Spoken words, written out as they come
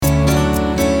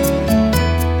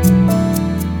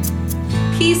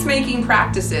peacemaking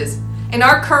practices. In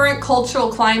our current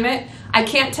cultural climate, I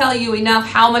can't tell you enough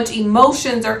how much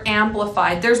emotions are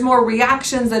amplified. There's more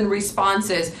reactions than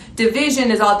responses. Division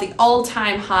is at the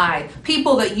all-time high.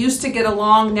 People that used to get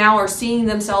along now are seeing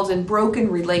themselves in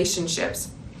broken relationships.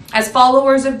 As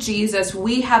followers of Jesus,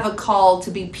 we have a call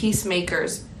to be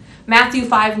peacemakers. Matthew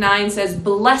 5:9 says,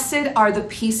 "Blessed are the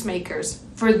peacemakers,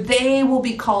 for they will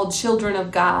be called children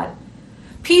of God."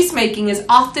 Peacemaking is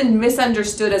often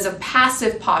misunderstood as a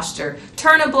passive posture.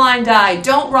 Turn a blind eye,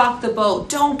 don't rock the boat,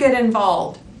 don't get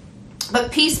involved.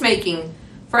 But peacemaking,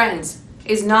 friends,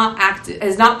 is not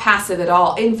passive at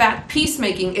all. In fact,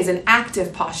 peacemaking is an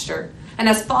active posture. And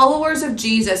as followers of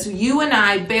Jesus, you and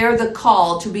I bear the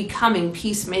call to becoming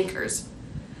peacemakers.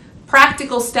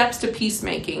 Practical steps to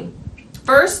peacemaking.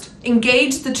 First,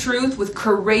 engage the truth with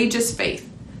courageous faith.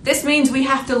 This means we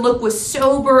have to look with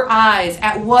sober eyes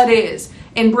at what is,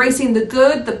 embracing the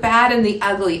good, the bad, and the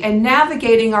ugly, and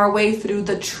navigating our way through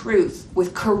the truth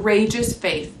with courageous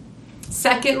faith.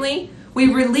 Secondly,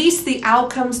 we release the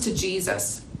outcomes to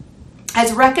Jesus.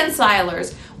 As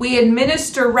reconcilers, we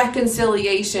administer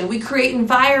reconciliation. We create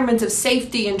environments of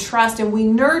safety and trust, and we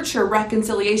nurture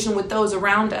reconciliation with those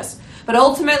around us. But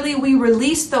ultimately, we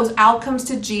release those outcomes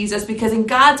to Jesus because in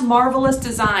God's marvelous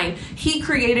design, He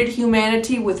created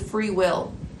humanity with free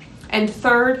will. And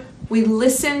third, we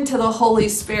listen to the Holy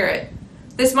Spirit.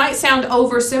 This might sound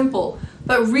oversimple,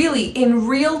 but really, in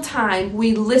real time,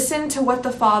 we listen to what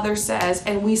the Father says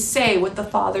and we say what the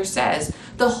Father says.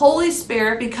 The Holy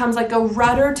Spirit becomes like a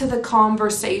rudder to the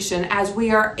conversation as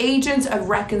we are agents of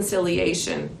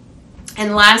reconciliation.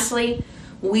 And lastly,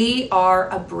 we are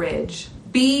a bridge.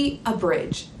 Be a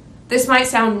bridge. This might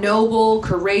sound noble,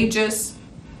 courageous,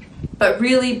 but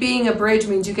really being a bridge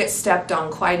means you get stepped on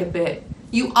quite a bit.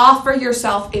 You offer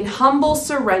yourself in humble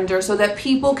surrender so that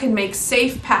people can make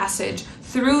safe passage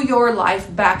through your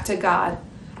life back to God.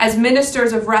 As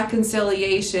ministers of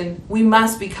reconciliation, we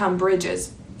must become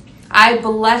bridges. I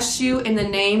bless you in the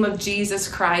name of Jesus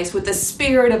Christ with the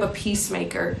spirit of a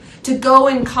peacemaker to go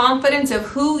in confidence of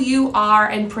who you are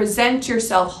and present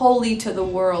yourself wholly to the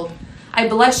world. I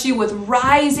bless you with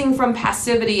rising from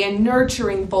passivity and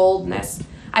nurturing boldness.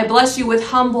 I bless you with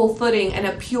humble footing and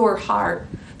a pure heart,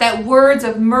 that words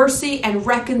of mercy and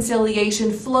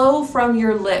reconciliation flow from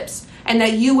your lips, and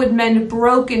that you would mend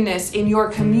brokenness in your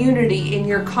community, in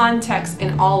your context,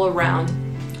 and all around.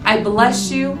 I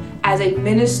bless you as a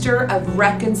minister of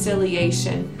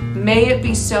reconciliation. May it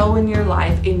be so in your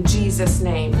life, in Jesus'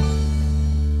 name.